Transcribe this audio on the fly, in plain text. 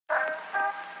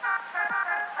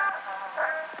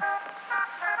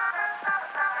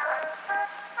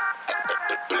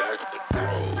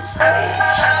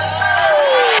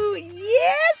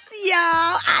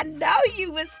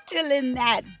feeling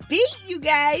that beat, you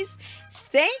guys.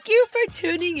 Thank you for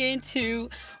tuning in to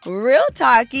Real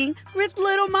Talking with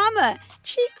Little Mama,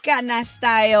 Chicana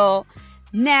style.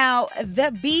 Now,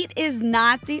 the beat is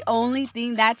not the only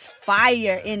thing that's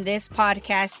fire in this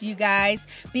podcast, you guys,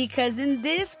 because in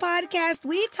this podcast,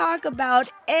 we talk about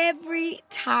every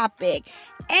topic,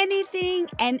 anything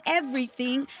and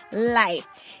everything life.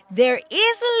 There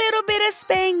is a little bit of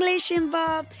Spanglish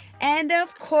involved, and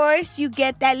of course, you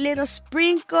get that little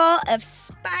sprinkle of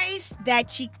spice, that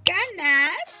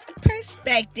Chicana's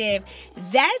perspective.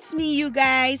 That's me, you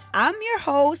guys. I'm your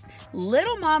host,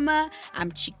 Little Mama.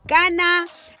 I'm Chicana.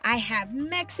 I have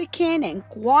Mexican and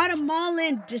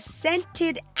Guatemalan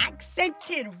accented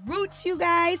roots, you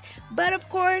guys. But of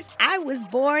course, I was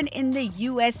born in the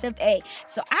US of A.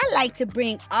 So I like to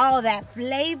bring all that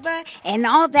flavor and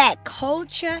all that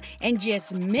culture and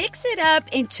just mix it up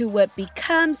into what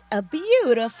becomes a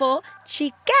beautiful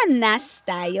Chicana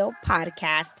style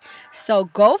podcast. So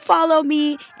go follow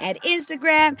me at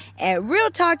Instagram at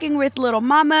Real Talking with Little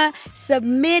Mama.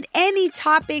 Submit any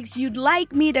topics you'd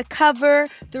like me to cover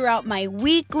throughout my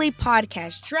weekly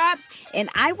podcast drops, and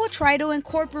I will try to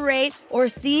incorporate or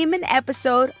theme an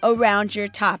episode around your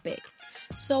topic.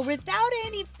 So without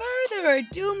any further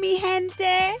ado, mi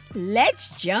gente,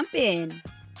 let's jump in.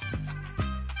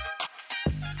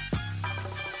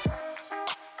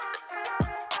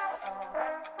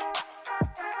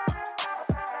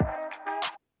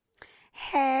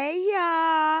 Hey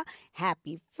y'all,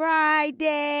 happy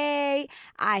Friday.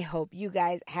 I hope you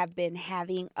guys have been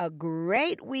having a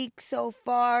great week so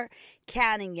far,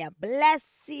 counting your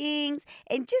blessings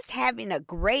and just having a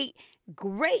great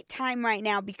time right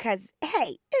now because,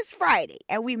 hey, it's Friday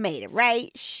and we made it, right?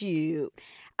 Shoot.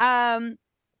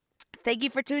 Thank you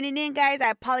for tuning in, guys. I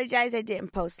apologize I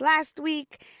didn't post last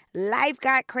week. Life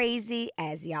got crazy,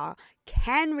 as y'all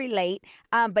can relate.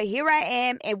 But here I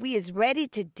am, and we is ready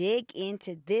to dig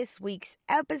into this week's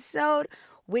episode,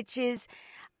 which is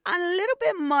on a little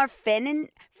bit more feminine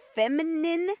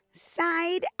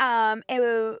side.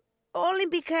 Only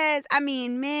because,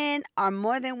 men are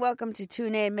more than welcome to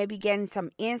tune in, maybe getting some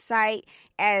insight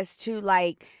as to,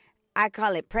 like, I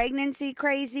call it pregnancy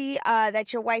crazy,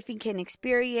 that your wifey can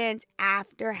experience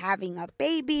after having a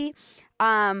baby.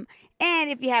 And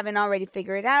if you haven't already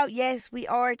figured it out, yes, we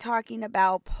are talking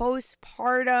about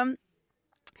postpartum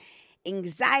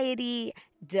anxiety,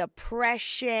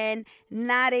 depression,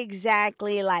 not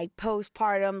exactly like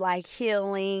postpartum, like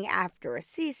healing after a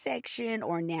C-section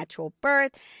or natural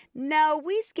birth. No,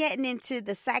 we's getting into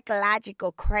the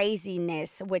psychological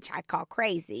craziness, which I call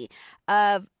crazy,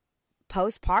 of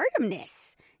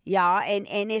postpartumness, y'all,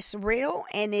 and it's real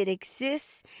and it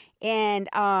exists, and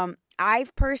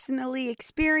I've personally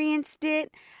experienced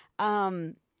it,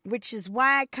 which is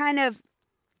why I kind of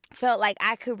felt like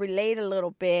I could relate a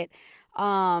little bit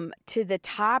to the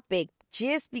topic,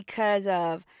 just because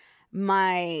of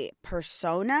my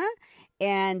persona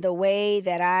and the way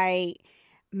that I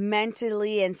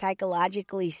mentally and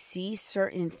psychologically see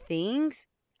certain things.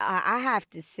 I have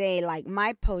to say, like,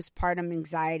 my postpartum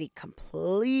anxiety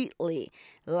completely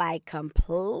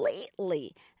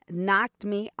knocked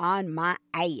me on my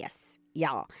ass,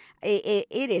 y'all. It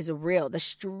is real. The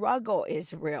struggle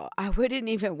is real. I wouldn't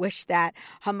even wish that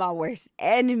on my worst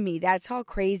enemy. That's how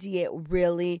crazy it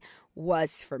really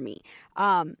was for me.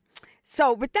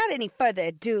 So without any further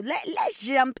ado, let's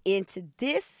jump into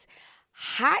this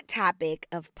hot topic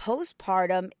of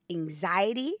postpartum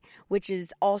anxiety, which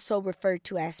is also referred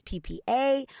to as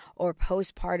PPA, or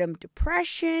postpartum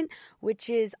depression, which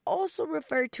is also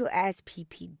referred to as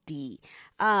PPD.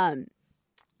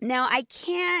 Now, I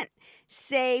can't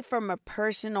say from a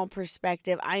personal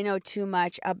perspective I know too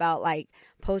much about, like,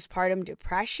 postpartum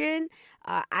depression.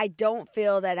 I don't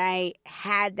feel that I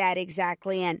had that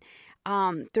exactly, and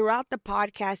throughout the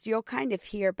podcast, you'll kind of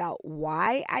hear about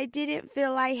why I didn't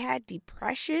feel I had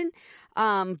depression.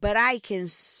 But I can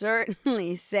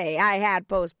certainly say I had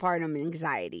postpartum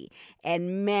anxiety.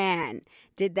 And man,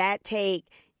 did that take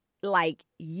like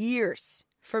years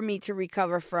for me to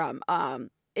recover from.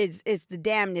 It's the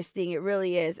damnedest thing. It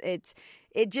really is.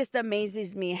 It just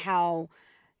amazes me how,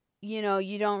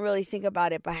 you don't really think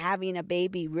about it, but having a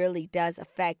baby really does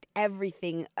affect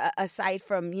everything, aside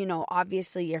from,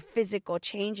 obviously your physical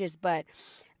changes, but,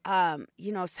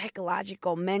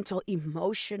 psychological, mental,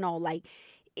 emotional, like,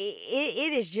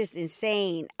 it is just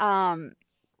insane.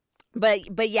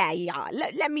 But yeah,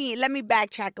 let me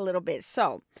backtrack a little bit.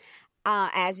 So,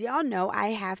 as y'all know, I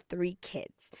have 3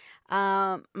 kids.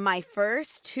 My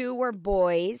first 2 were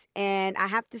boys, and I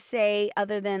have to say,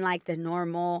 other than like the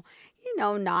normal,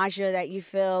 nausea that you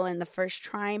feel in the first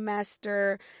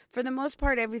trimester. For the most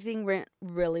part, everything went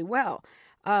really well.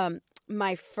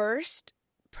 My first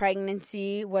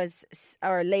pregnancy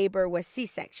or labor was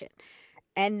C-section.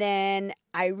 And then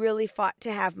I really fought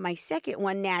to have my second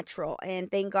one natural.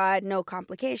 And thank God, no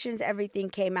complications. Everything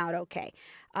came out okay.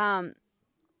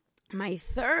 My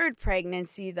third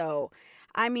pregnancy, though,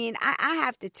 I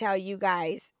have to tell you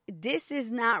guys, this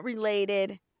is not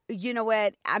related. You know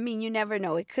what? You never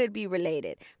know. It could be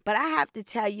related. But I have to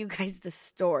tell you guys the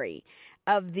story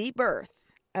of the birth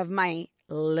of my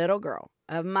little girl,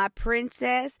 of my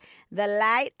princess, the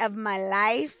light of my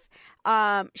life.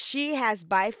 She has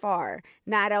by far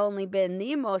not only been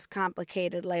the most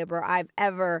complicated labor I've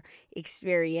ever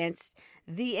experienced,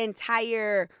 the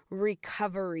entire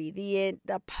recovery,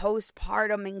 the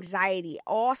postpartum anxiety,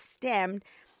 all stemmed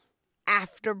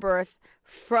after birth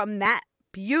from that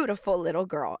beautiful little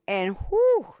girl. And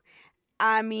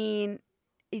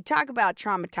you talk about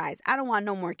traumatized. I don't want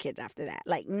no more kids after that,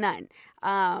 like none.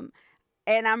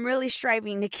 And I'm really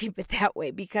striving to keep it that way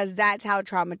because that's how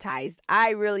traumatized I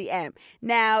really am.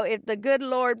 Now, if the good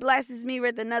Lord blesses me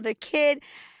with another kid,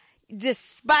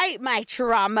 despite my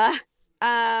trauma,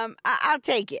 I'll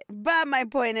take it. But my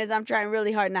point is, I'm trying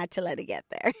really hard not to let it get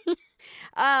there.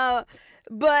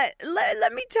 But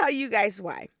let me tell you guys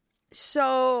why.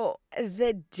 So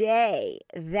the day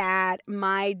that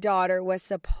my daughter was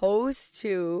supposed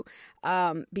to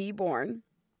be born,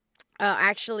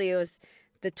 actually it was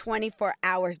the 24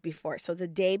 hours before. So the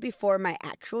day before my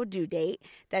actual due date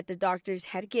that the doctors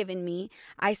had given me,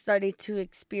 I started to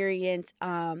experience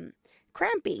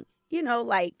cramping,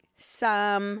 like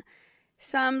some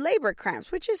labor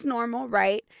cramps, which is normal,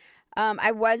 right?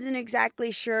 I wasn't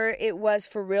exactly sure it was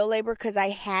for real labor because I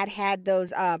had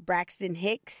those Braxton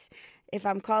Hicks, if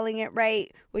I'm calling it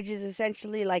right, which is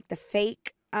essentially like the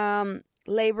fake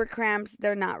labor cramps.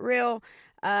 They're not real.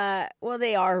 Well,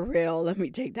 they are real. Let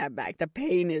me take that back. The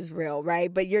pain is real,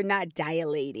 right? But you're not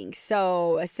dilating.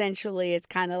 So essentially it's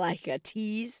kind of like a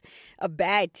tease, a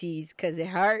bad tease because it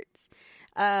hurts.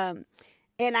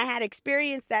 And I had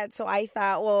experienced that, so I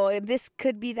thought, well, this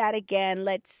could be that again.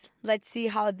 Let's see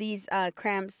how these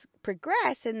cramps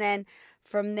progress, and then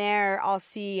from there, I'll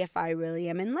see if I really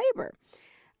am in labor.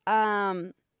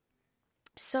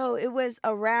 So it was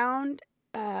around,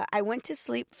 I went to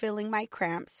sleep feeling my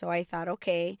cramps, so I thought,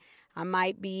 okay, I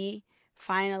might be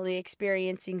finally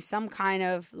experiencing some kind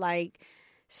of like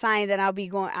sign that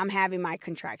I'm having my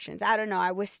contractions. I don't know,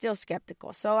 I was still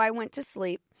skeptical, so I went to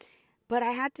sleep. But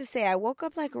I had to say, I woke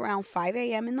up like around 5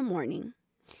 a.m. in the morning.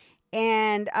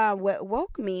 And what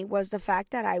woke me was the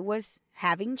fact that I was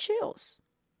having chills.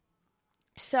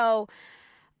 So,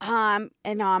 and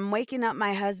I'm waking up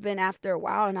my husband after a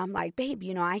while. And I'm like, babe,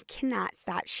 I cannot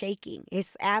stop shaking.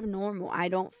 It's abnormal. I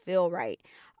don't feel right.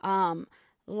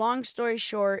 Long story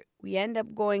short, we end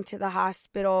up going to the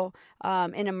hospital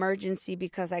in emergency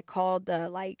because I called the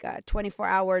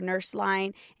 24-hour nurse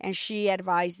line, and she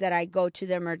advised that I go to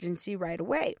the emergency right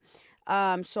away.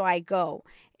 So I go.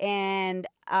 And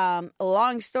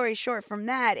long story short from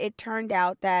that, it turned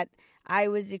out that I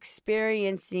was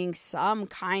experiencing some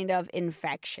kind of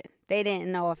infection. They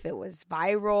didn't know if it was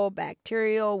viral,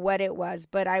 bacterial, what it was,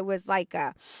 but I was like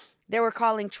they were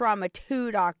calling trauma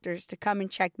 2 doctors to come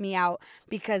and check me out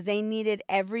because they needed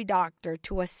every doctor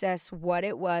to assess what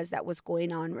it was that was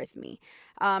going on with me.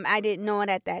 I didn't know it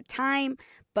at that time,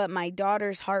 but my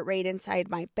daughter's heart rate inside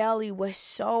my belly was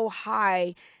so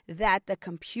high that the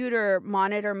computer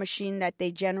monitor machine that they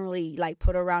generally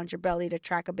put around your belly to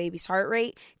track a baby's heart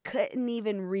rate couldn't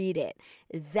even read it.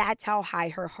 That's how high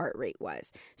her heart rate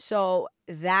was. So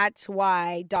that's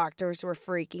why doctors were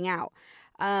freaking out.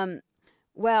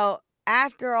 Well,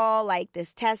 after all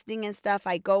this testing and stuff,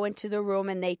 I go into the room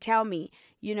and they tell me,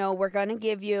 we're going to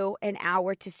give you an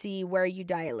hour to see where you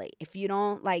dilate. If you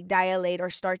don't dilate or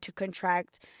start to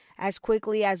contract as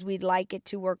quickly as we'd like it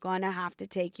to, we're going to have to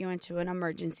take you into an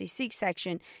emergency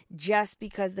C-section just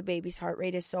because the baby's heart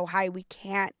rate is so high. We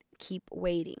can't keep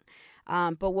waiting,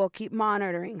 but we'll keep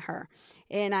monitoring her.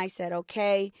 And I said,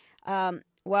 okay,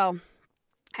 well,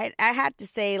 I had to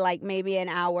say maybe an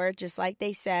hour, just like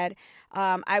they said.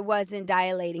 I wasn't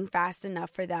dilating fast enough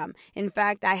for them. In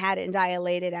fact, I hadn't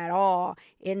dilated at all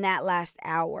in that last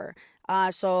hour.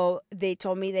 So they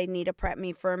told me they need to prep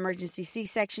me for emergency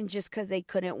C-section just because they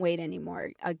couldn't wait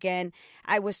anymore. Again,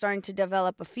 I was starting to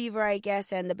develop a fever, I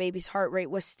guess, and the baby's heart rate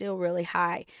was still really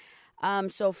high.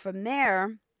 So from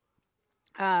there,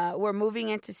 we're moving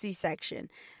into C-section.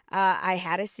 I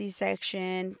had a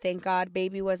C-section. Thank God,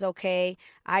 baby was okay.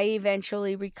 I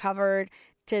eventually recovered.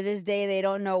 To this day, they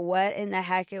don't know what in the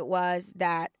heck it was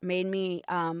that made me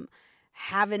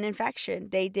have an infection.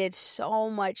 They did so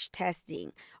much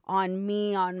testing on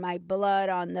me, on my blood,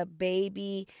 on the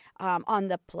baby, on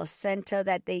the placenta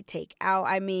that they take out.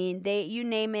 I mean, you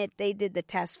name it, they did the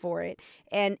test for it,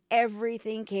 and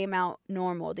everything came out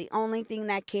normal. The only thing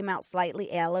that came out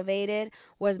slightly elevated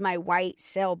was my white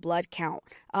cell blood count.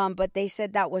 But they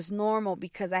said that was normal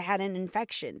because I had an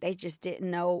infection. They just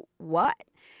didn't know what.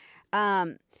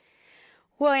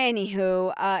 Well,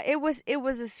 anywho, it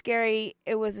was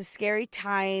a scary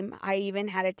time. I even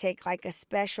had to take like a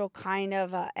special kind of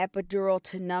epidural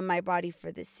to numb my body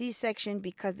for the C-section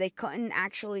because they couldn't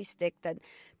actually stick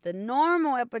the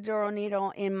normal epidural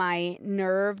needle in my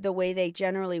nerve the way they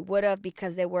generally would have,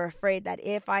 because they were afraid that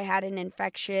if I had an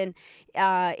infection,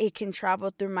 it can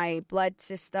travel through my blood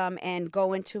system and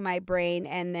go into my brain,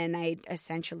 and then I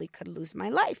essentially could lose my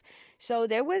life. So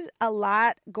there was a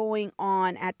lot going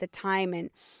on at the time, and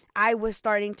I was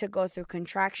starting to go through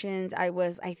contractions. I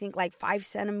was, I think, like 5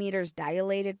 centimeters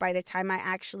dilated by the time I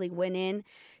actually went in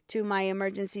to my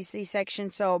emergency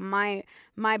C-section. So my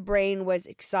brain was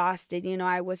exhausted. You know,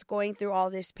 I was going through all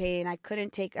this pain. I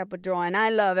couldn't take epidural, and I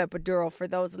love epidural. For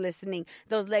those listening,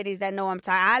 those ladies that know I'm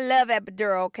talking, I love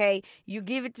epidural. Okay, you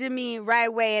give it to me right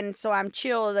away, and so I'm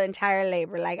chill the entire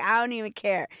labor. Like, I don't even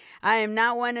care. I am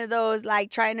not one of those like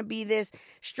trying to be this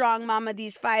strong mama,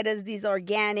 these fighters, these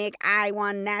organic, I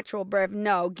want natural birth.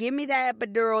 No, give me that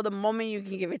epidural the moment you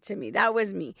can give it to me. That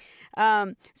was me.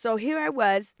 So here I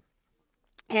was.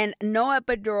 And no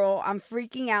epidural. I'm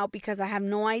freaking out because I have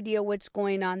no idea what's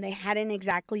going on. They hadn't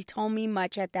exactly told me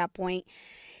much at that point.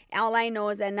 All I know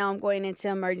is that now I'm going into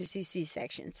emergency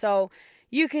C-section. So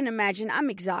you can imagine I'm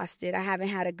exhausted. I haven't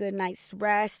had a good night's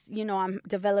rest. You know, I'm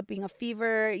developing a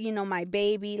fever. You know, my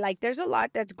baby. Like, there's a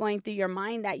lot that's going through your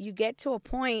mind that you get to a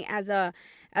point as a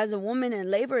woman in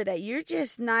labor that you're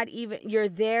just not even, you're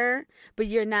there, but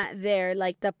you're not there.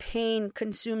 Like, the pain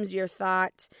consumes your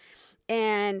thoughts.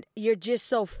 And you're just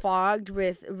so fogged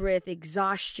with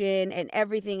exhaustion and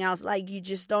everything else. Like, you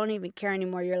just don't even care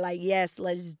anymore. You're like, yes,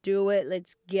 let's do it.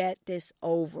 Let's get this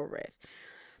over with.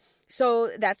 So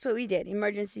that's what we did.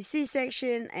 Emergency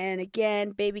C-section. And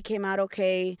again, baby came out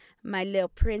okay. My little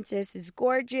princess is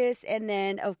gorgeous. And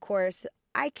then, of course,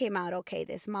 I came out okay.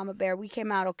 This mama bear, we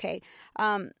came out okay.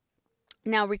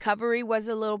 Now, recovery was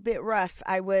a little bit rough.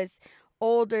 I was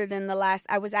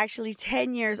actually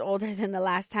 10 years older than the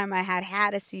last time I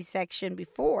had a C-section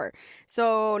before.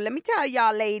 So let me tell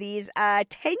y'all ladies, 10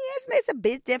 years makes a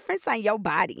big difference on your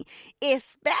body,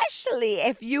 especially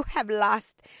if you have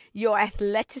lost your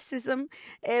athleticism,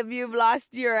 if you've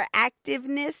lost your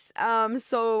activeness.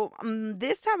 So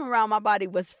this time around, my body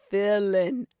was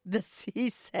feeling the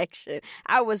C-section.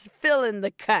 I was feeling the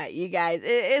cut, you guys.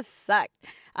 It sucked.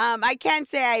 I can't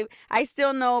say I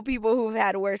still know people who've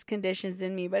had worse conditions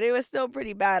than me, but it was still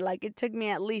pretty bad. Like, it took me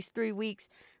at least 3 weeks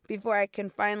before I can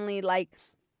finally like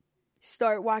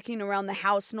start walking around the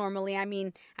house normally. I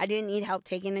mean, I didn't need help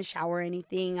taking a shower or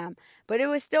anything. But it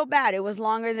was still bad. It was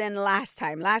longer than last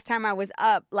time. Last time I was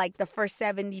up like the first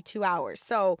 72 hours.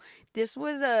 So this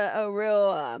was a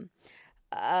real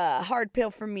hard pill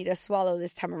for me to swallow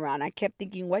this time around. I kept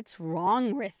thinking, what's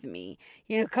wrong with me?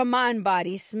 You know, come on,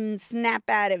 body, snap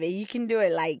out of it. You can do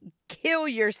it. Like, kill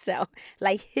yourself.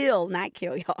 Like, heal, not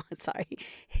kill, y'all. Sorry.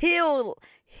 Heal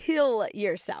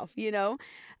yourself, you know?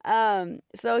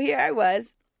 So here I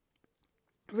was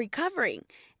recovering.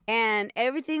 And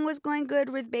everything was going good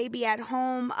with baby at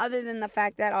home, other than the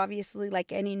fact that obviously,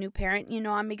 like any new parent, you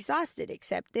know, I'm exhausted.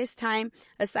 Except this time,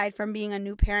 aside from being a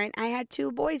new parent, I had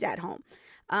 2 boys at home.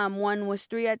 One was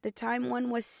 3 at the time, one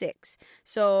was 6.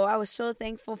 So I was so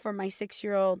thankful for my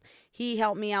 6-year-old. He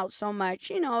helped me out so much.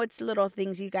 You know, it's little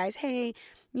things, you guys. Hey,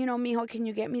 you know, mijo, can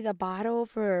you get me the bottle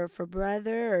for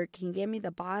brother? Or can you get me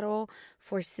the bottle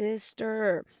for sister?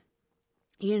 Or,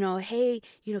 you know, hey,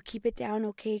 you know, keep it down,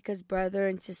 okay, because brother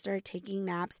and sister are taking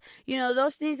naps. You know,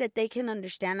 those things that they can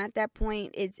understand at that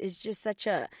point, it's just such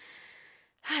a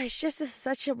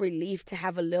relief to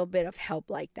have a little bit of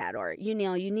help like that. Or, you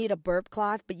know, you need a burp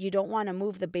cloth, but you don't want to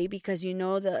move the baby because you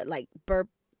know the, like, burp,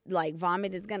 like,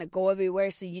 vomit is going to go everywhere.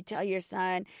 So you tell your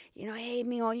son, you know, hey,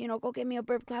 mijo, you know, go get me a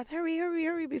burp cloth.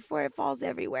 Hurry before it falls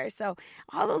everywhere. So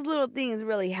all those little things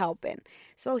really helping.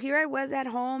 So here I was at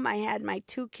home. I had my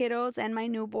 2 kiddos and my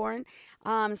newborn.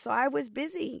 So I was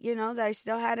busy, you know, that I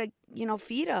still had to, you know,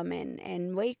 feed them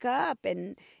and wake up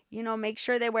and, you know, make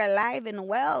sure they were alive and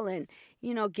well and,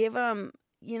 you know, give them,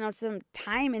 you know, some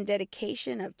time and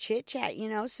dedication of chit chat, you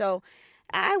know. So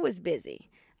I was busy.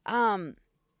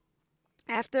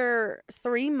 After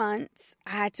 3 months, I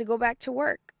had to go back to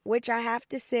work, which I have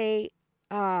to say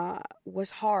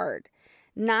was hard.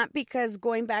 Not because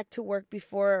going back to work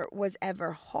before was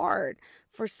ever hard.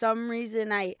 For some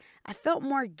reason, I felt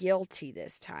more guilty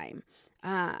this time,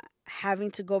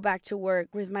 having to go back to work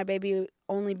with my baby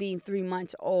only being 3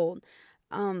 months old.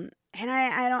 And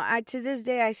I to this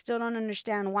day, I still don't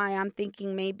understand why. I'm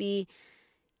thinking maybe,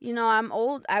 I'm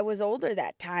old. I was older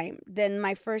that time than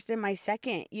my first and my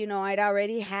second. I'd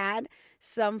already had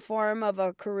some form of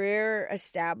a career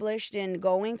established and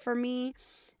going for me.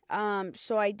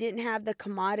 So I didn't have the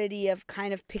commodity of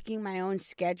kind of picking my own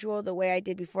schedule the way I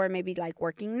did before, maybe like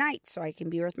working nights so I can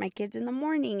be with my kids in the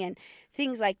morning and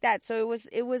things like that. So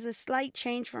it was a slight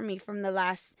change for me from the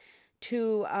last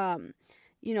two,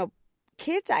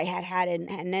 kids I had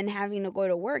and then having to go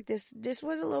to work. This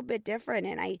was a little bit different,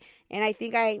 and I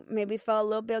think I maybe felt a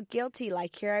little bit guilty.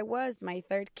 Like, here I was, my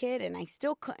third kid, and I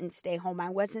still couldn't stay home. I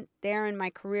wasn't there in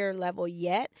my career level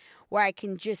yet where I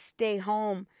can just stay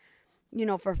home,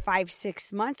 for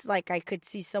 5-6 months like I could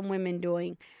see some women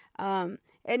doing. And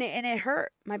it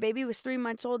hurt. My baby was 3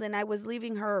 months old and I was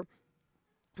leaving her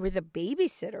with a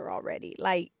babysitter already.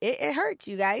 Like, it hurts,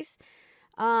 you guys.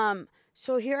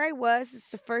 So here I was.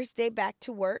 It's the first day back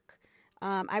to work.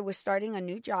 I was starting a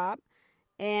new job,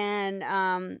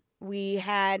 and we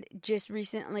had just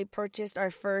recently purchased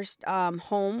our first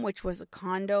home, which was a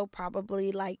condo,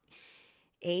 probably like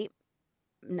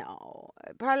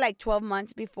 12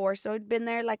 months before. So it'd been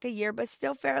there like a year, but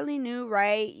still fairly new,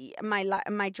 right?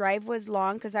 My drive was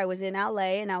long because I was in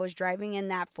LA and I was driving in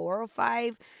that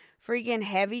 405 freaking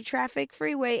heavy traffic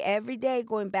freeway every day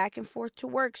going back and forth to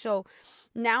work. So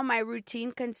now my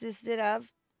routine consisted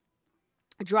of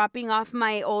dropping off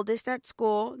my oldest at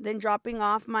school, then dropping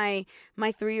off my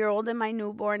 3-year-old and my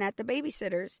newborn at the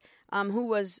babysitter's, who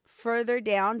was further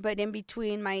down, but in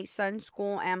between my son's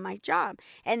school and my job.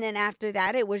 And then after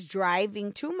that, it was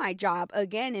driving to my job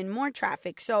again in more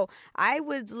traffic. So I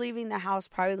was leaving the house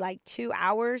probably like 2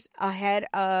 hours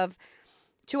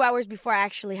before I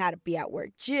actually had to be at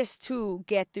work just to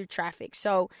get through traffic.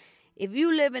 So if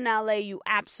you live in LA, you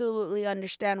absolutely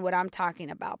understand what I'm talking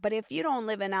about. But if you don't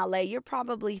live in LA, you're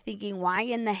probably thinking, why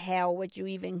in the hell would you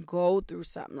even go through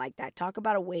something like that? Talk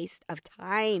about a waste of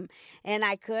time. And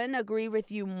I couldn't agree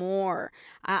with you more.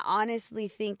 I honestly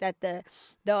think that the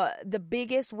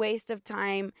biggest waste of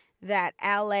time that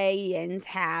LAians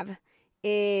have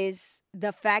is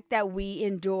the fact that we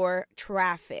endure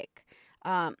traffic,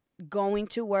 going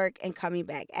to work and coming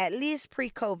back, at least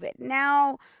pre-COVID.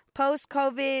 Now,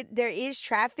 post-COVID, there is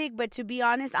traffic, but to be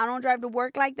honest, I don't drive to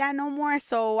work like that no more,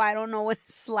 so I don't know what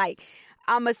it's like.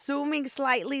 I'm assuming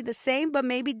slightly the same, but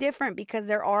maybe different, because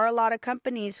there are a lot of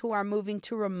companies who are moving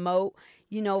to remote,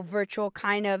 virtual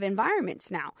kind of environments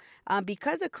now,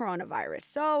 because of coronavirus.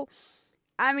 So,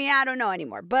 I don't know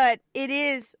anymore, but it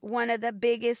is one of the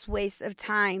biggest wastes of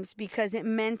times because it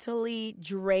mentally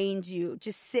drains you.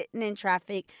 Just sitting in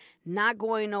traffic, not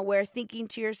going nowhere, thinking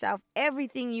to yourself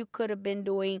everything you could have been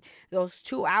doing those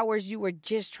 2 hours you were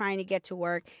just trying to get to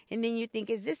work. And then you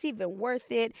think, is this even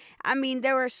worth it?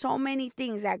 There are so many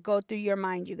things that go through your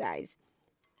mind, you guys.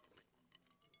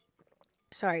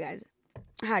 Sorry, guys.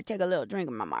 I had to take a little drink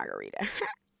of my margarita.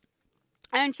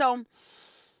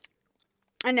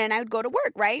 And then I would go to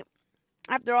work, right?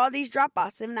 After all these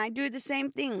drop-offs, and I do the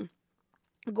same thing.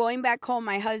 Going back home,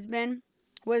 my husband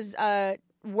was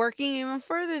working even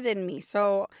further than me.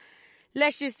 So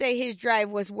let's just say his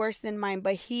drive was worse than mine,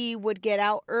 but he would get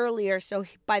out earlier. So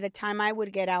by the time I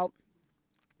would get out,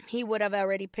 he would have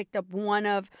already picked up one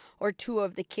of or two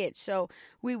of the kids. So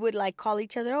we would like call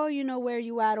each other, oh, where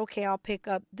you at? Okay, I'll pick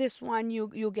up this one.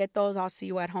 You'll get those. I'll see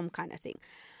you at home kind of thing.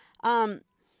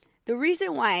 The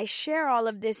reason why I share all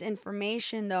of this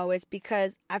information, though, is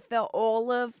because I felt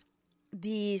all of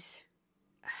these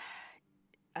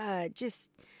just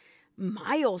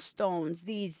milestones,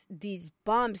 these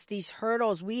bumps, these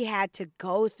hurdles we had to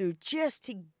go through just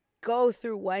to go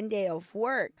through one day of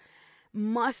work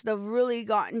must have really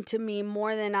gotten to me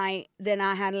more than I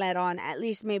had let on, at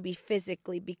least maybe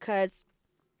physically, because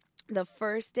the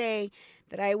first day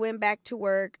that I went back to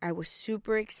work, I was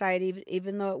super excited,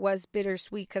 even though it was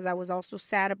bittersweet because I was also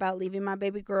sad about leaving my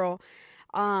baby girl.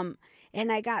 And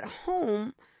I got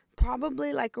home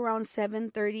probably like around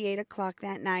 7:30, 8 o'clock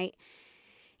that night.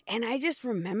 And I just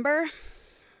remember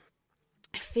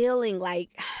feeling like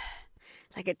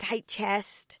a tight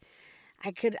chest.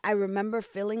 I remember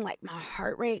feeling like my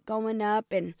heart rate going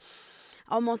up and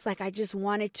almost like I just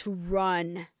wanted to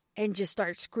run and just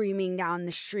start screaming down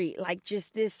the street, like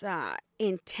just this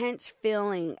intense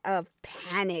feeling of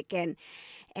panic and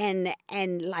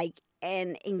anxiety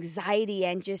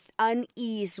and just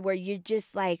unease, where you're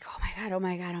just like, oh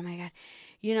my god,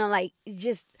 like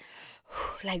just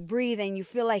like breathe, and you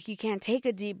feel like you can't take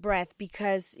a deep breath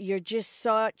because you're just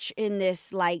such in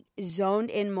this like zoned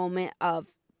in moment of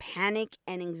panic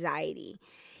and anxiety.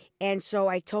 And so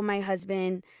I told my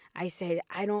husband, I said,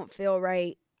 I don't feel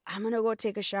right. I'm going to go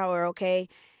take a shower, okay?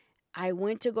 I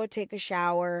went to go take a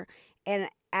shower, and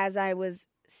as I was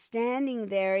standing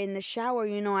there in the shower,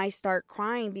 I start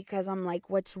crying because I'm like,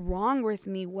 what's wrong with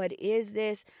me? What is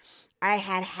this? I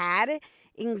had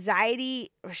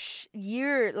anxiety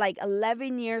like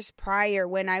 11 years prior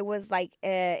when I was like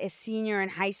a senior in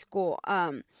high school.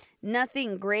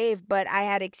 Nothing grave, but I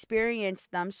had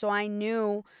experienced them. So I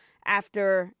knew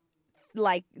after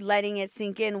like letting it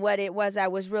sink in what it was I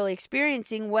was really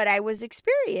experiencing, what I was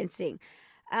experiencing.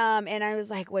 And I was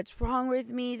like, what's wrong with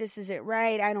me? This isn't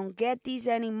right. I don't get these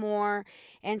anymore.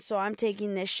 And so I'm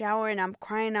taking this shower and I'm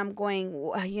crying. I'm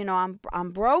going,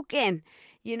 I'm broken.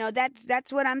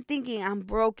 That's what I'm thinking. I'm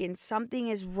broken. Something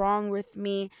is wrong with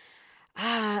me.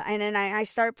 And then I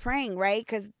start praying, right?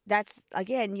 Because that's,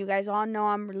 again, you guys all know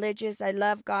I'm religious. I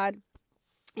love God.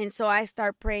 And so I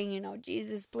start praying,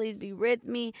 Jesus, please be with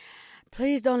me.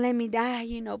 Please don't let me die.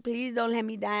 Please don't let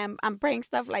me die. I'm praying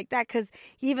stuff like that because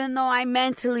even though I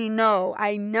mentally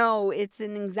I know it's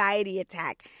an anxiety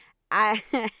attack. I'm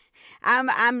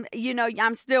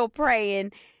still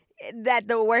praying that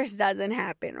the worst doesn't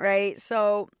happen, right?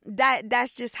 So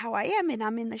that's just how I am. And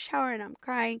I'm in the shower and I'm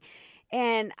crying.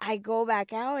 And I go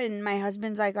back out and my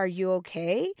husband's like, are you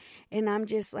okay? And I'm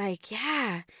just like,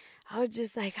 yeah. I was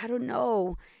just like, I don't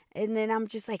know. And then I'm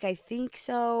just like, I think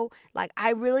so. Like,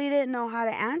 I really didn't know how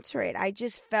to answer it. I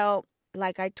just felt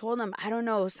like I told him, I don't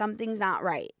know, something's not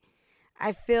right.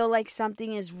 I feel like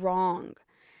something is wrong.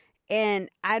 And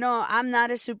I'm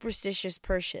not a superstitious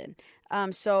person.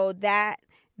 So that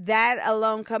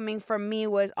alone coming from me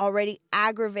was already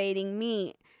aggravating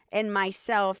me and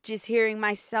myself, just hearing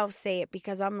myself say it,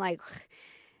 because I'm like,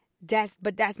 that's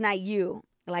not you.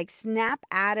 Like, snap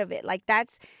out of it. Like,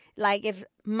 that's like if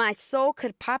my soul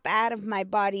could pop out of my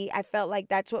body, I felt like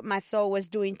that's what my soul was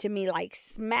doing to me, like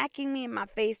smacking me in my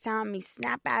face, telling me,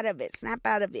 snap out of it, snap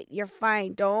out of it. You're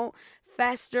fine. Don't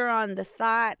fester on the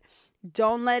thought.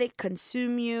 Don't let it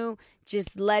consume you.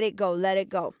 Just let it go. Let it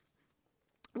go.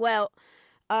 Well,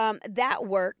 that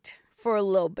worked for a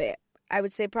little bit. I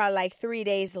would say probably like 3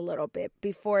 days, a little bit,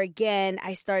 before again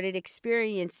I started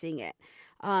experiencing it.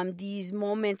 These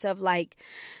moments of like,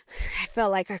 I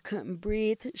felt like I couldn't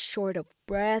breathe, short of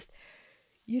breath,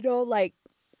 like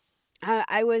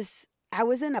I was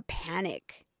in a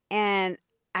panic, and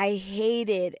I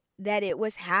hated that it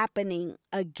was happening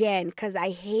again because I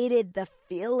hated the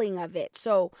feeling of it.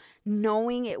 So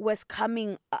knowing it was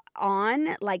coming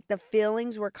on, like the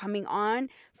feelings were coming on,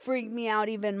 freaked me out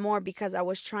even more because I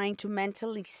was trying to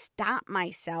mentally stop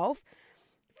myself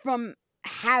from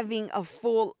having a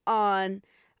full-on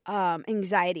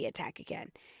anxiety attack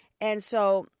again. And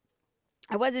so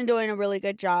I wasn't doing a really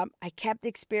good job. I kept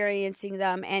experiencing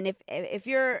them. And if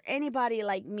you're anybody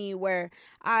like me, where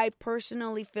I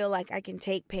personally feel like I can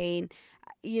take pain,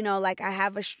 like I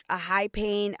have a high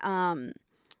pain,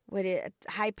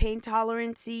 high pain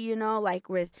tolerance, like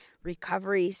with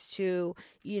recoveries to,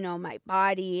 my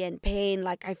body and pain.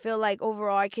 Like, I feel like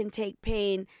overall I can take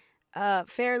pain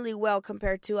fairly well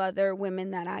compared to other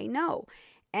women that I know.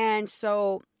 And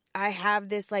so I have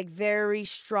this like very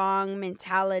strong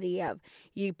mentality of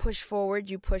you push forward,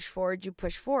 you push forward, you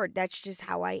push forward. That's just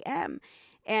how I am.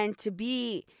 And to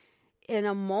be in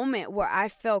a moment where I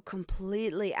felt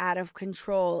completely out of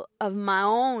control of my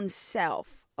own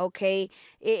self, okay?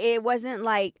 It wasn't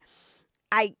like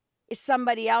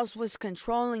somebody else was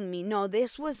controlling me. No,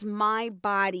 this was my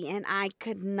body, and I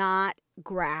could not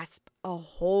grasp a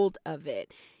hold of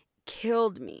it.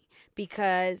 Killed me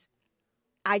because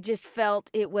I just felt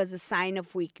it was a sign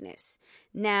of weakness.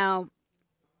 Now,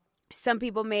 some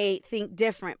people may think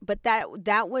different, but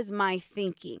that was my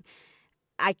thinking.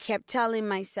 I kept telling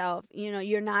myself,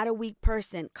 you're not a weak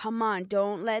person. Come on,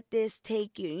 don't let this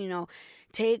take you.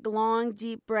 Take long,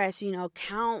 deep breaths.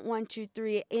 Count 1, 2,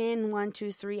 3 in, 1,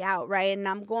 2, 3 out, right? And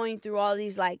I'm going through all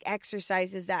these like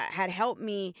exercises that had helped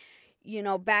me,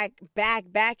 back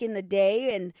in the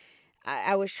day. And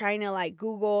I was trying to like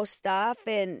Google stuff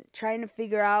and trying to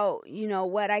figure out,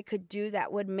 what I could do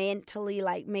that would mentally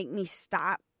like make me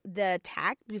stop the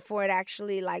attack before it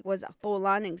actually like was a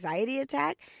full-on anxiety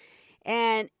attack.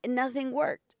 And nothing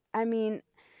worked. I mean,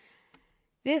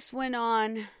 this went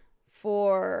on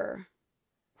for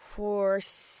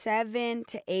 7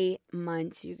 to 8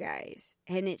 months, you guys.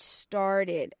 And it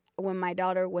started when my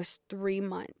daughter was 3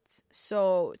 months.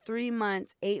 So 3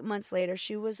 months, 8 months later,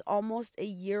 she was almost a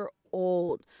year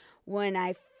old when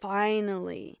I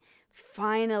finally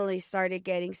finally started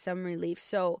getting some relief.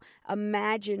 So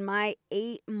imagine my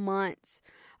 8 months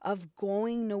of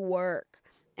going to work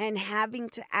and having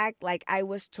to act like I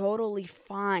was totally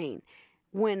fine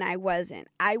when I wasn't.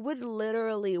 I would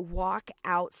literally walk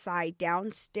outside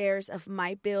downstairs of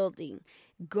my building,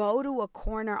 go to a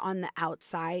corner on the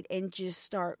outside and just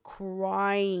start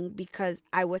crying because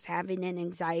I was having an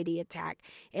anxiety attack.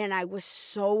 And I was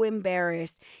so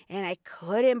embarrassed and I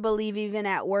couldn't believe even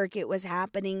at work it was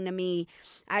happening to me.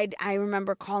 I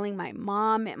remember calling my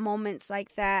mom at moments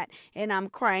like that and I'm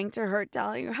crying to her,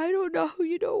 telling her, I don't know,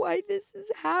 why this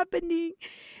is happening.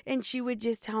 And she would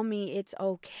just tell me, it's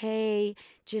okay.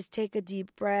 Just take a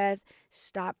deep breath.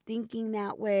 Stop thinking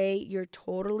that way. You're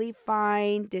totally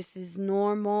fine. This is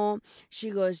normal. She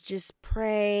goes, just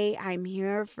pray. I'm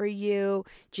here for you.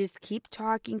 Just keep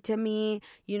talking to me.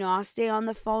 I'll stay on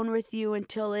the phone with you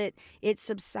until it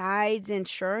subsides. And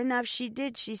sure enough, she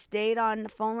did. She stayed on the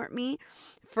phone with me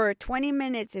for 20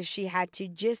 minutes if she had to,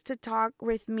 just to talk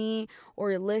with me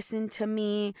or listen to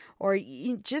me or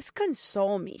just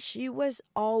console me. She was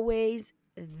always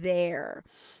there.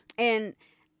 And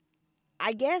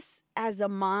I guess as a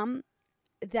mom,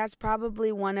 that's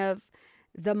probably one of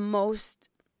the most,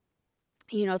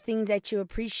 things that you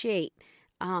appreciate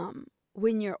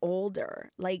when you're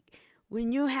older. Like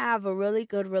when you have a really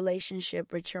good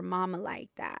relationship with your mama like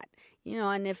that,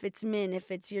 and if it's men, if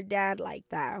it's your dad like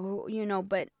that,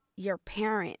 but your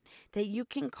parent, that you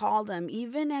can call them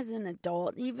even as an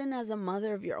adult, even as a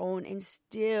mother of your own, and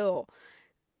still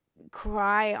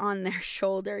cry on their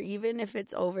shoulder, even if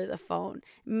it's over the phone,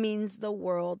 means the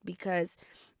world. Because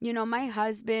my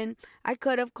husband, I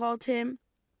could have called him,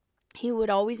 he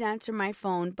would always answer my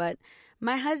phone, but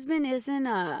my husband isn't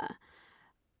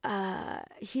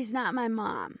he's not my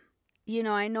mom.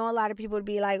 I know a lot of people would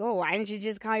be like, oh, why didn't you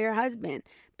just call your husband?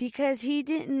 Because he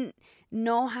didn't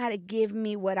know how to give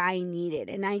me what I needed.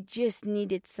 And I just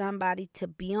needed somebody to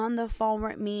be on the phone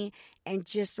with me and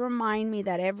just remind me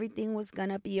that everything was going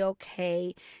to be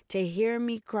okay, to hear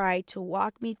me cry, to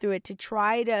walk me through it, to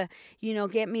try to,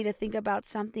 get me to think about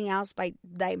something else by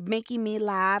making me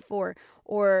laugh or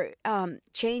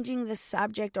changing the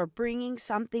subject or bringing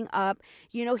something up.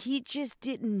 He just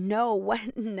didn't know what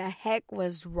in the heck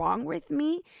was wrong with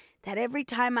me, that every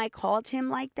time I called him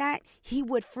like that, he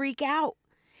would freak out.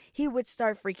 He would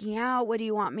start freaking out. What do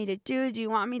you want me to do? Do you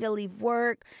want me to leave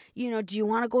work? Do you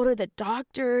want to go to the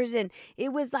doctors? And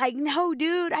it was like, no,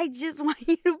 dude, I just want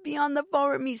you to be on the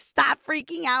phone with me. Stop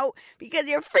freaking out because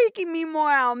you're freaking me more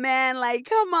out, man. Like,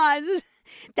 come on.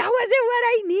 That wasn't what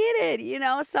I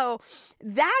needed, So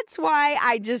that's why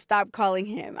I just stopped calling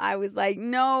him. I was like,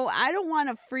 no, I don't want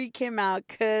to freak him out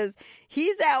because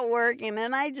he's at work and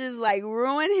then I just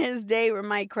ruin his day with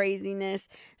my craziness.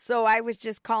 So I was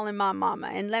just calling my mama.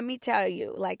 And let me tell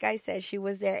you, like I said, she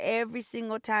was there every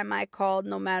single time I called,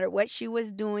 no matter what she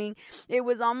was doing. It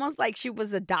was almost like she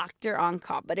was a doctor on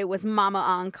call, but it was mama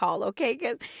on call, okay?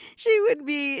 Because she would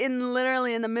be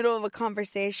literally in the middle of a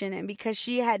conversation, and because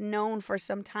she had known for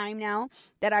some time now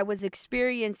that I was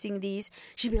experiencing these,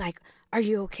 she'd be like, are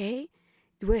you okay?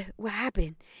 What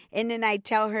happened? And then I'd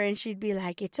tell her and she'd be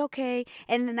like, it's okay.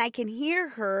 And then I can hear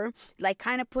her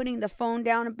kind of putting the phone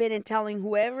down a bit and telling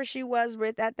whoever she was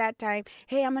with at that time,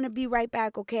 hey, I'm going to be right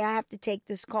back. Okay, I have to take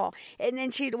this call. And then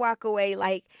she'd walk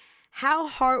away. How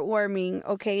heartwarming,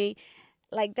 okay?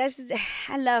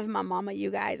 I love my mama, you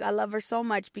guys. I love her so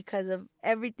much because of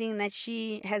everything that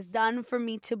she has done for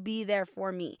me to be there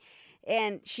for me.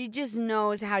 And she just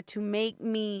knows how to make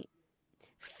me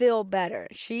feel better.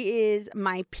 She is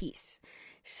my peace.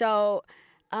 So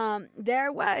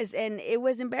there was, and it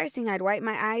was embarrassing. I'd wipe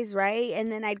my eyes, right?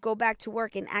 And then I'd go back to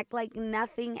work and act like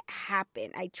nothing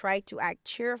happened. I tried to act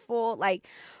cheerful,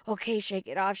 okay, shake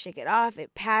it off.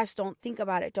 It passed. Don't think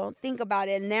about it.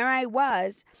 And there I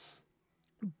was,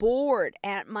 bored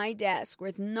at my desk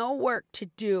with no work to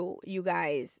do, you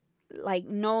guys.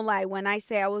 No lie, when I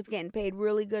say I was getting paid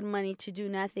really good money to do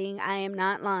nothing, I am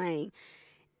not lying.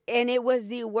 And it was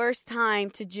the worst time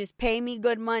to just pay me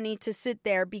good money to sit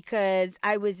there because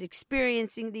I was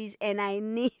experiencing these and I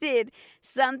needed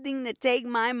something to take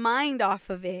my mind off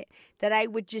of it. That I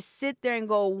would just sit there and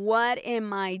go, what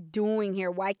am I doing here?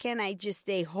 Why can't I just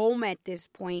stay home at this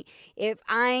point if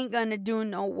I ain't gonna do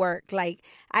no work?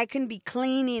 I can be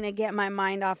cleaning to get my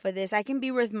mind off of this. I can be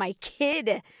with my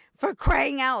kid, for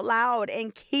crying out loud,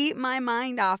 and keep my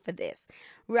mind off of this,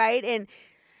 right? And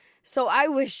so I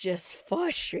was just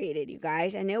frustrated, you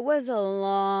guys, and it was a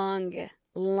long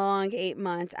 8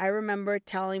 months. I remember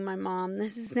telling my mom,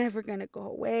 this is never going to go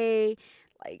away.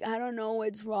 Like, I don't know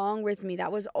what's wrong with me.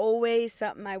 That was always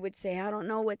something I would say. I don't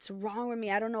know what's wrong with me.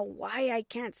 I don't know why I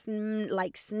can't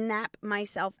snap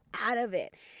myself out of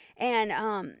it.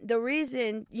 And the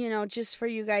reason, just for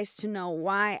you guys to know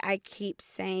why I keep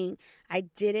saying I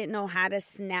didn't know how to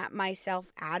snap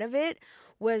myself out of it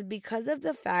was because of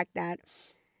the fact that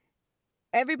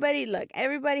everybody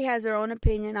has their own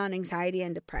opinion on anxiety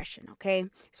and depression, okay?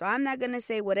 So I'm not going to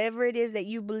say whatever it is that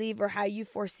you believe or how you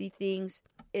foresee things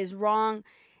is wrong.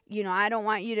 I don't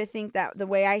want you to think that the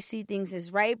way I see things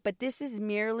is right, but this is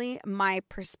merely my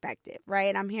perspective,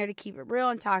 right? I'm here to keep it real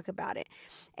and talk about it.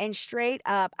 And straight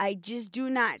up, I just do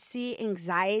not see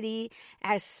anxiety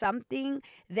as something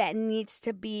that needs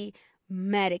to be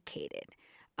medicated.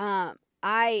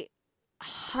 I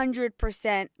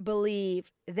 100%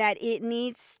 believe that it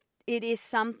is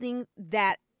something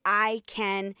that I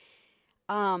can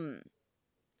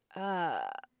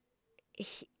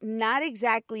not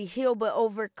exactly heal, but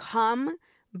overcome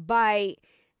by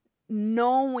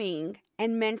knowing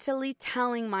and mentally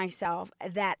telling myself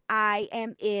that I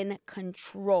am in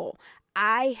control.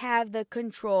 I have the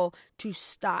control to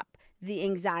stop the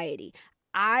anxiety.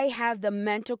 I have the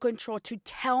mental control to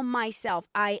tell myself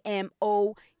I am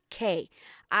okay.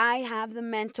 I have the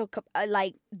mental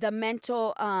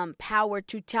power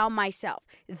to tell myself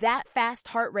that fast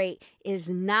heart rate is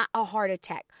not a heart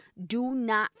attack. Do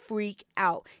not freak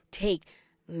out. Take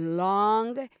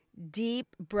long, deep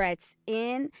breaths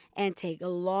in and take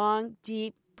long,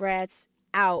 deep breaths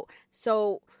out.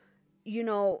 So,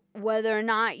 whether or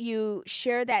not you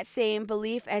share that same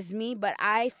belief as me, but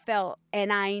I felt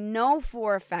and I know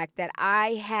for a fact that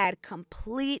I had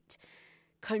complete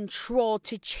control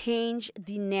to change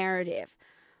the narrative.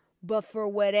 But for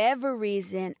whatever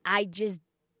reason, I just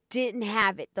didn't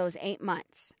have it those 8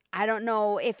 months. I don't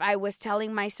know if I was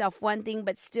telling myself one thing,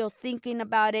 but still thinking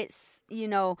about it,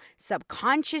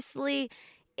 subconsciously.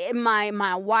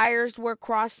 My wires were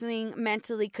crossing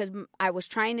mentally because I was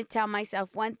trying to tell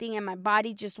myself one thing and my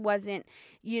body just wasn't,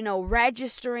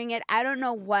 registering it. I don't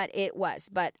know what it was,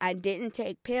 but I didn't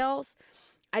take pills.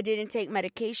 I didn't take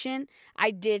medication.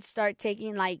 I did start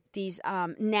taking these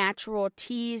natural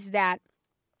teas that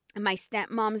my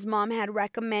stepmom's mom had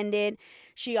recommended.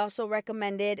 She also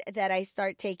recommended that I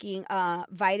start taking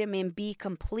vitamin B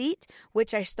complete,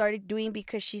 which I started doing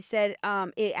because she said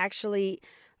it actually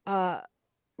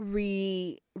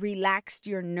relaxed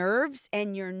your nerves,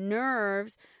 and your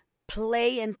nerves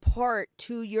play in part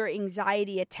to your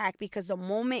anxiety attack, because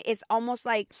it's almost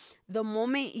like the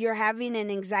moment you're having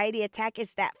an anxiety attack,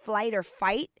 it's that flight or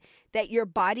fight that your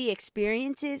body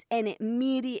experiences, and it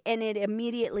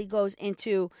immediately goes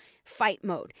into fight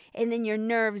mode. And then your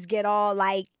nerves get all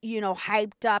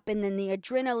hyped up, and then the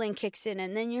adrenaline kicks in,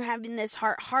 and then you're having this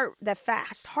the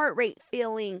fast heart rate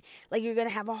feeling like you're going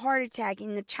to have a heart attack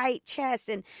in the tight chest,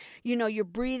 and you're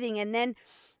breathing. And then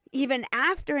even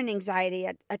after an anxiety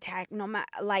attack,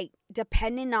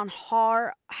 depending on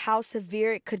how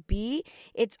severe it could be,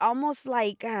 it's almost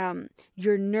like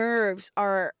your nerves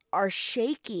are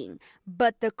shaking.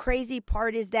 But the crazy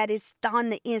part is that it's on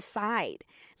the inside.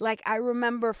 Like, I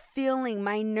remember feeling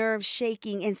my nerves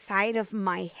shaking inside of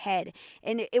my head,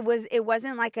 and it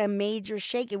wasn't like a major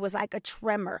shake. It was like a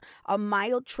tremor, a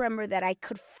mild tremor that I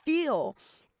could feel.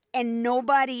 And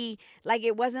nobody,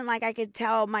 it wasn't like I could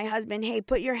tell my husband, hey,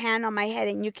 put your hand on my head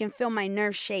and you can feel my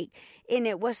nerves shake. And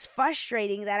it was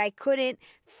frustrating that I couldn't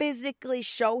physically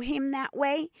show him that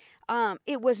way.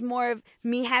 It was more of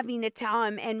me having to tell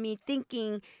him, and me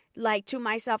thinking to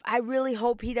myself, I really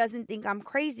hope he doesn't think I'm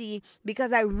crazy,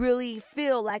 because I really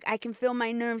feel like I can feel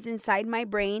my nerves inside my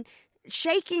brain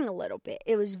shaking a little bit.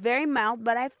 It was very mild,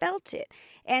 but I felt it.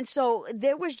 And so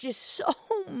there was just so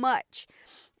much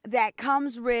that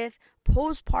comes with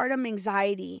postpartum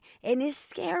anxiety, and it's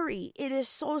scary. It is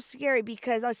so scary,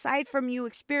 because aside from you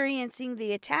experiencing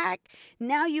the attack,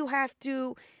 now you have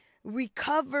to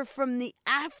recover from the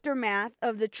aftermath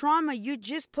of the trauma you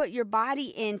just put your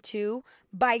body into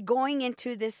by going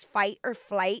into this fight or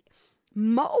flight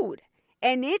mode.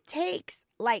 And it takes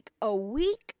a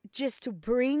week just to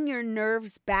bring your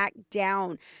nerves back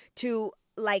down to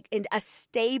in a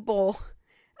stable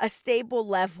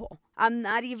level. I'm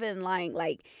not even lying.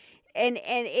 And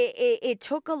it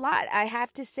took a lot. I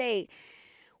have to say,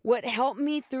 what helped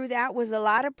me through that was a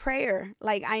lot of prayer.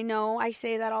 I know I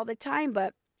say that all the time,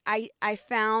 but I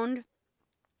found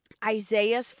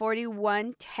Isaiah's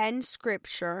 41:10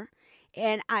 scripture,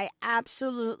 and I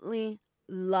absolutely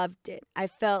loved it. I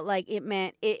felt like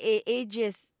it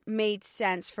just made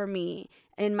sense for me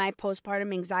in my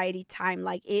postpartum anxiety time.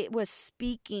 It was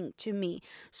speaking to me.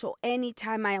 So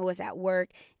anytime I was at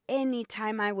work,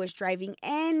 anytime I was driving,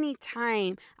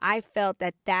 anytime I felt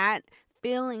that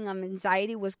feeling of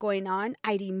anxiety was going on,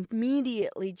 I'd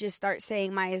immediately just start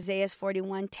saying my Isaiah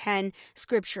 41:10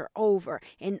 scripture over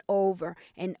and over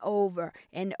and over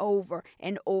and over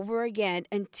and over again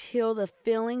until the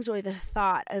feelings or the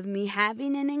thought of me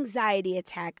having an anxiety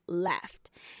attack left.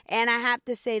 And I have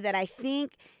to say that I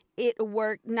think it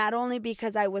worked not only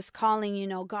because I was calling,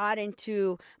 God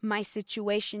into my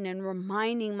situation and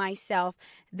reminding myself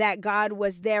that God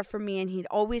was there for me and He'd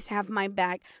always have my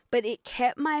back, but it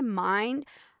kept my mind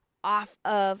off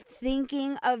of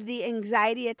thinking of the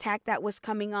anxiety attack that was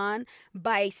coming on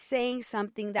by saying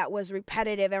something that was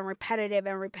repetitive and repetitive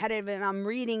and repetitive, and I'm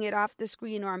reading it off the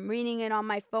screen, or I'm reading it on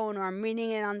my phone, or I'm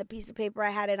reading it on the piece of paper I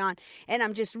had it on, and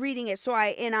I'm just reading it. So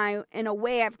in a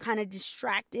way, I've kind of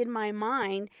distracted my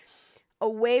mind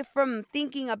away from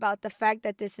thinking about the fact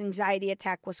that this anxiety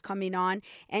attack was coming on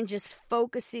and just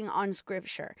focusing on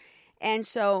scripture. And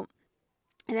so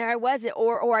there I was,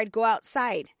 or I'd go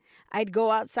outside.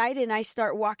 And I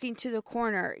start walking to the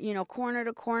corner, corner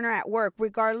to corner at work,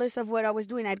 regardless of what I was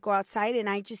doing. I'd go outside and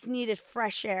I just needed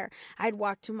fresh air. I'd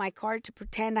walk to my car to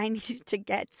pretend I needed to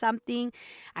get something.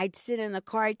 I'd sit in the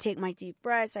car, I'd take my deep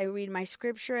breaths, I read my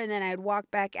scripture, and then I'd walk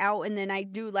back out, and then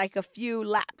I'd do like a few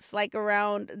laps, like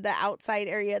around the outside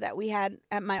area that we had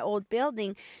at my old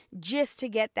building, just to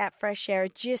get that fresh air,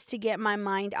 just to get my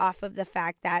mind off of the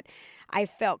fact that I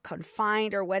felt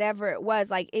confined or whatever it was.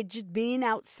 Like, it just being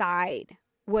outside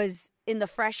was in the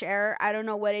fresh air. I don't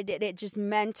know what it did. It just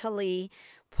mentally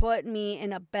put me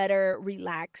in a better,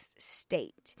 relaxed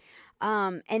state.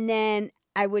 And then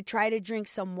I would try to drink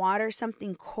some water,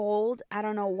 something cold. I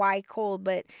don't know why cold,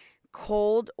 but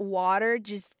cold water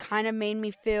just kind of made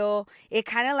me feel, it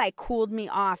kind of like cooled me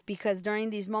off, because during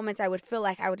these moments I would feel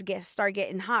like I would start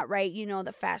getting hot, right?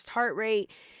 The fast heart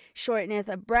rate, shortness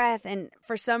of breath. And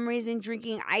for some reason,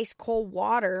 drinking ice cold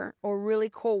water or really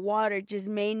cold water just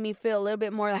made me feel a little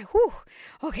bit more like, whew,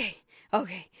 okay.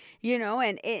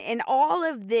 And all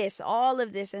of this,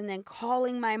 and then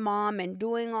calling my mom and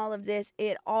doing all of this,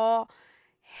 it all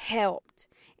helped.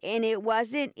 And it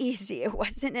wasn't easy. It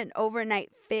wasn't an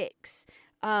overnight fix.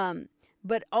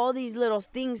 But all these little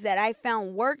things that I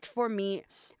found worked for me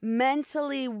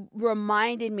mentally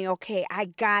reminded me, okay, I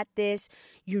got this.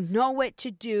 You know what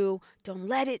to do. Don't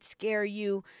let it scare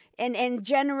you. And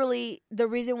generally, the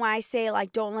reason why I say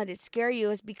like don't let it scare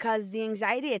you is because the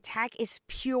anxiety attack is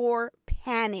pure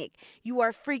panic. You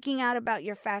are freaking out about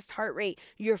your fast heart rate.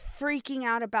 You're freaking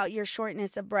out about your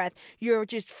shortness of breath. You're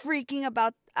just freaking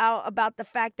out about the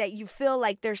fact that you feel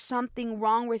like there's something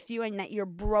wrong with you and that you're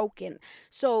broken.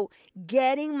 So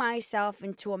getting myself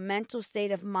into a mental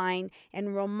state of mind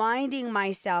and reminding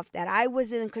myself that I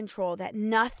was in control, that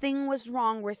nothing was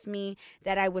wrong with me,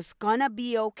 that I was gonna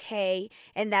be okay.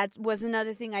 And that was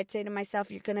another thing I'd say to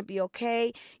myself: you're gonna be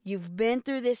okay. You've been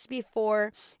through this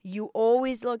before. You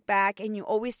always look back and you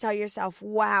always tell yourself,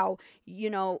 wow,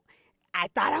 I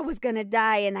thought I was gonna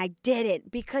die and I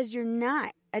didn't, because you're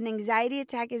not. An anxiety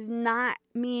attack is not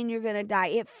mean you're going to die.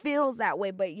 It feels that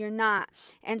way, but you're not.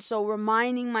 And so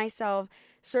reminding myself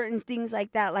certain things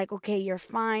like that, like, okay, you're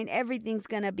fine. Everything's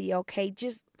going to be okay.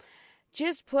 Just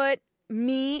put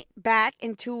me back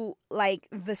into like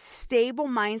the stable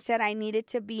mindset I needed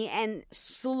to be. And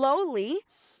slowly,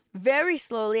 very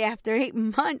slowly, after 8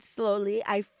 months, slowly,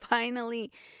 I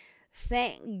finally,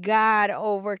 thank God,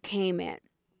 overcame it.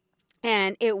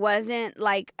 And it wasn't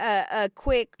like a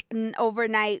quick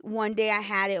overnight, one day I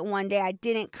had it, one day I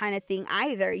didn't kind of thing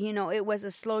either. It was a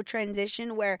slow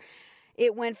transition where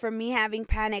it went from me having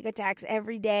panic attacks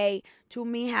every day to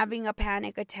me having a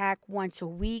panic attack once a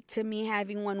week, to me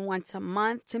having one once a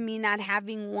month, to me not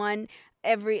having one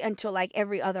until like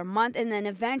every other month. And then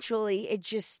eventually it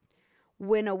just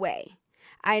went away.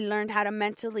 I learned how to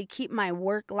mentally keep my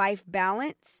work-life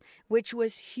balance, which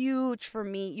was huge for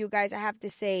me. You guys, I have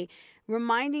to say,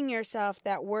 reminding yourself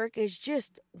that work is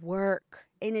just work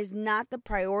and is not the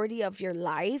priority of your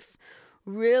life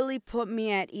really put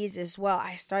me at ease as well.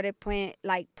 I started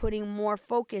putting more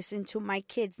focus into my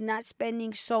kids, not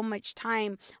spending so much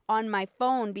time on my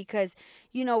phone, because,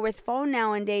 with phone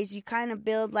nowadays, you kind of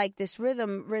build like this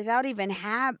rhythm without even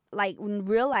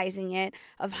realizing it,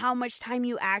 of how much time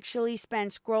you actually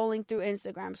spend scrolling through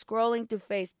Instagram, scrolling through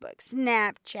Facebook,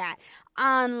 Snapchat,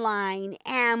 online,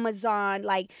 Amazon,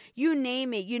 like you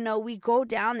name it. We go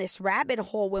down this rabbit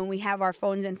hole when we have our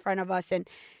phones in front of us, and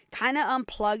kind of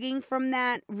unplugging from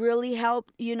that really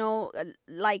helped,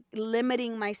 like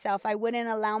limiting myself. I wouldn't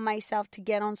allow myself to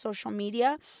get on social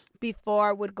media before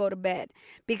I would go to bed,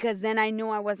 because then I knew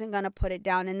I wasn't going to put it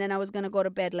down, and then I was going to go to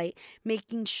bed late.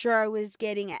 Making sure I was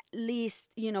getting at least,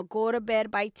 go to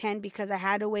bed by 10 because I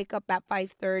had to wake up at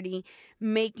 5:30.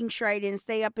 Making sure I didn't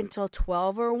stay up until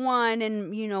 12 or 1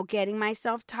 and, getting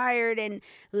myself tired and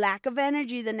lack of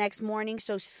energy the next morning.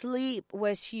 So sleep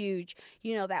was huge.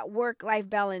 That work-life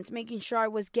balance, making sure I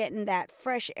was getting that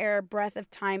fresh air, breath of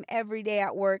time every day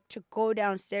at work, to go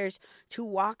downstairs, to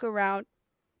walk around,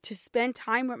 to spend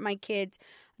time with my kids,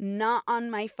 not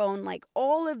on my phone. Like,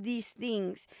 all of these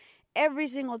things, every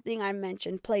single thing I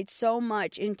mentioned played so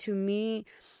much into me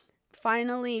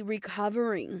finally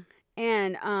recovering.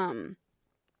 And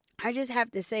I just have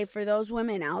to say, for those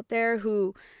women out there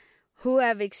who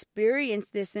have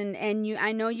experienced this, and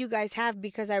I know you guys have,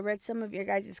 because I read some of your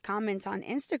guys' comments on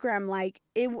Instagram, like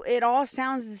it all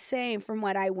sounds the same from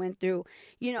what I went through,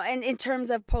 and in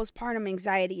terms of postpartum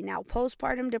anxiety. Now,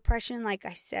 postpartum depression, like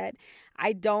I said,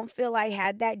 I don't feel I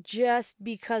had that, just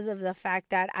because of the fact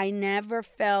that I never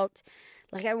felt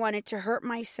like I wanted to hurt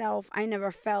myself. I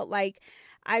never felt like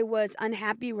I was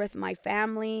unhappy with my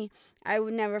family. I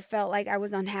never felt like I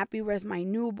was unhappy with my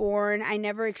newborn. I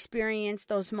never experienced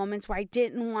those moments where I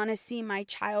didn't want to see my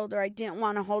child, or I didn't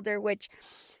want to hold her, which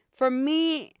for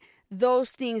me,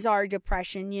 those things are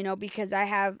depression, because I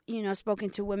have, spoken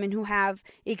to women who have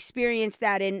experienced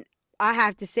that. And I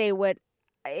have to say,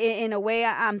 in a way,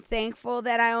 I'm thankful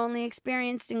that I only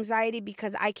experienced anxiety,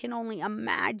 because I can only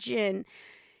imagine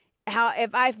how,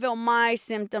 if I feel my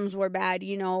symptoms were bad,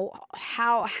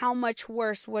 how much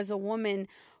worse was a woman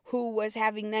who was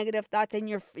having negative thoughts, and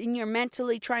you're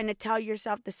mentally trying to tell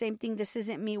yourself the same thing. This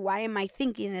isn't me. Why am I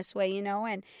thinking this way?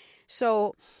 And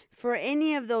so for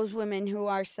any of those women who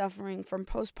are suffering from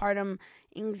postpartum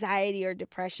anxiety or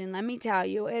depression, let me tell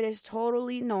you, it is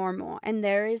totally normal, and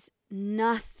there is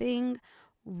nothing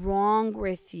wrong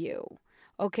with you.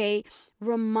 Okay,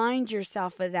 remind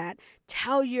yourself of that.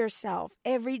 Tell yourself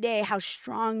every day how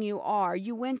strong you are.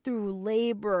 You went through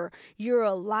labor. You're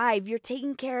alive. You're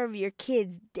taking care of your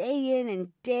kids day in and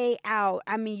day out.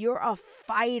 I mean, you're a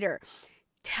fighter.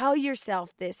 Tell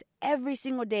yourself this every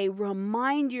single day.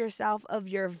 Remind yourself of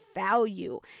your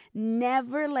value.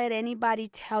 Never let anybody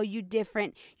tell you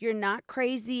different. You're not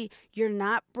crazy. You're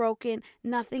not broken.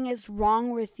 Nothing is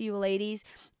wrong with you, ladies.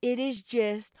 It is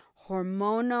just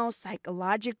hormonal,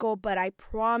 psychological, but I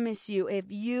promise you, if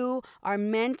you are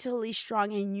mentally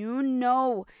strong and you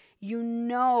know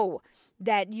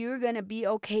that you're going to be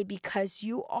okay, because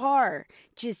you are.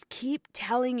 Just keep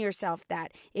telling yourself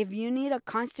that. If you need a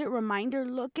constant reminder,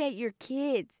 look at your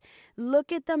kids.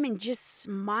 Look at them and just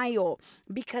smile,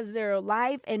 because they're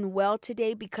alive and well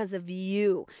today because of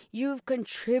you. You've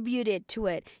contributed to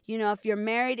it. If you're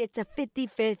married, it's a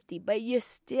 50-50, but you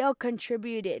still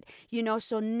contributed,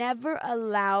 so never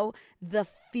allow the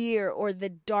fear or the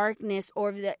darkness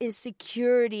or the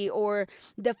insecurity or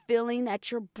the feeling that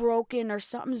you're broken or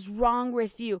something's wrong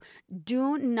with you.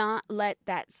 Do not let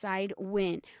that side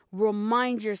win.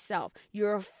 Remind yourself,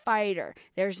 you're a fighter.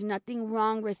 There's nothing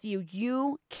wrong with you.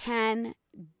 You can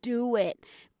do it.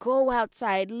 Go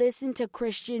outside, listen to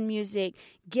Christian music,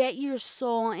 get your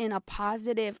soul in a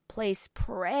positive place,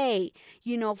 pray,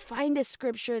 find a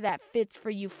scripture that fits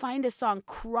for you, find a song,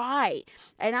 cry.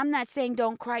 And I'm not saying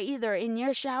don't cry either. In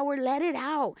your shower, let it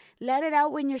out. Let it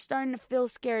out when you're starting to feel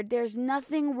scared. There's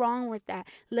nothing wrong with that.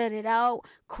 Let it out,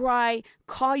 cry,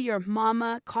 call your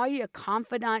mama, call your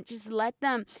confidant, just let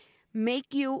them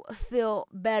make you feel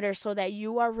better, so that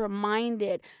you are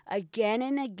reminded again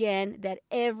and again that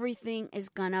everything is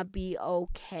gonna be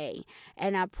okay.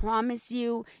 And I promise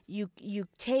you, you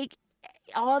take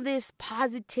all this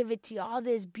positivity, all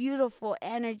this beautiful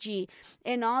energy,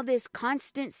 and all this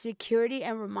constant security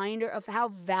and reminder of how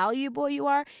valuable you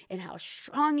are and how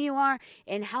strong you are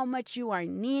and how much you are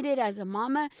needed as a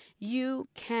mama. You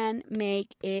can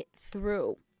make it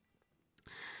through.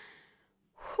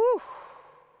 Whew.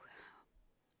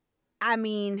 I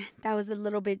mean, that was a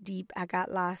little bit deep. I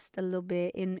got lost a little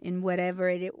bit in whatever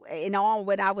in all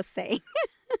what I was saying.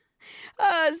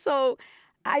 So,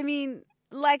 I mean,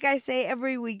 like I say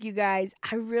every week, you guys,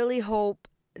 I really hope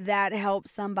that helps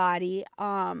somebody.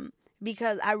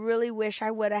 Because I really wish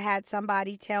I would have had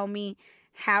somebody tell me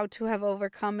how to have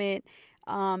overcome it.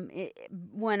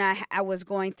 When I was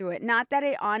going through it. Not that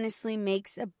it honestly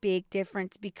makes a big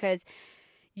difference, because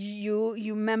you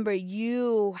remember,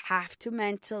 you have to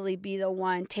mentally be the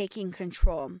one taking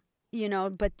control,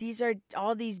 but these are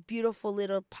all these beautiful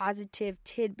little positive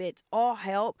tidbits all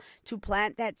help to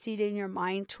plant that seed in your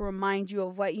mind, to remind you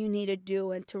of what you need to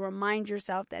do, and to remind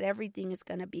yourself that everything is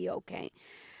going to be okay.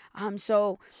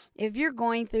 So if you're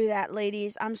going through that,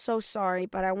 ladies, I'm so sorry,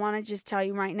 but I want to just tell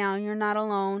you right now, you're not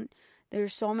alone.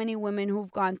 There's so many women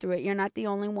who've gone through it. You're not the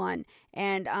only one.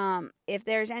 And if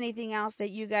there's anything else that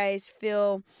you guys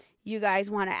feel you guys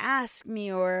want to ask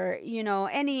me, or,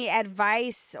 any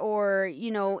advice or,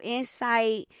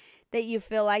 insight that you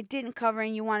feel I didn't cover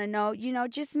and you want to know,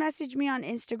 just message me on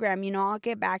Instagram. I'll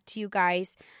get back to you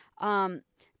guys.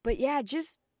 But yeah,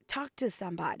 just talk to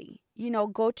somebody.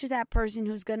 Go to that person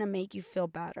who's going to make you feel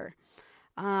better.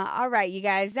 All right, you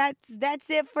guys, that's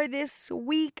it for this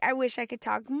week. I wish I could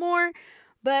talk more,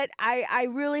 but I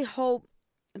really hope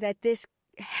that this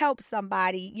helps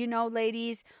somebody.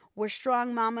 Ladies, we're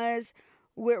strong mamas,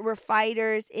 we're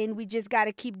fighters, and we just got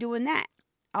to keep doing that.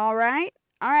 All right,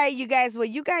 you guys. Well,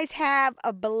 you guys have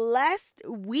a blessed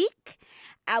week.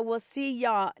 I will see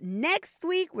y'all next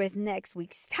week with next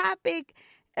week's topic.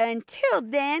 Until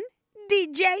then,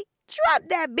 DJ, drop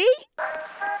that beat.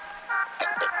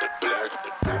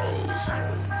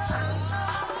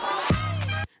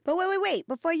 But wait.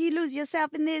 Before you lose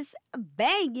yourself in this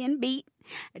banging beat,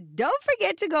 don't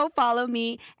forget to go follow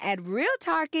me at Real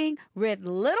Talking with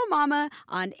Little Mama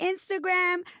on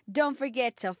Instagram. Don't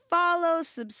forget to follow,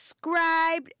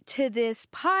 subscribe to this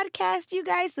podcast, you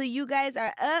guys, so you guys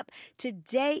are up to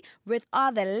date with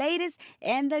all the latest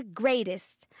and the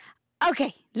greatest.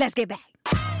 Okay, let's get back.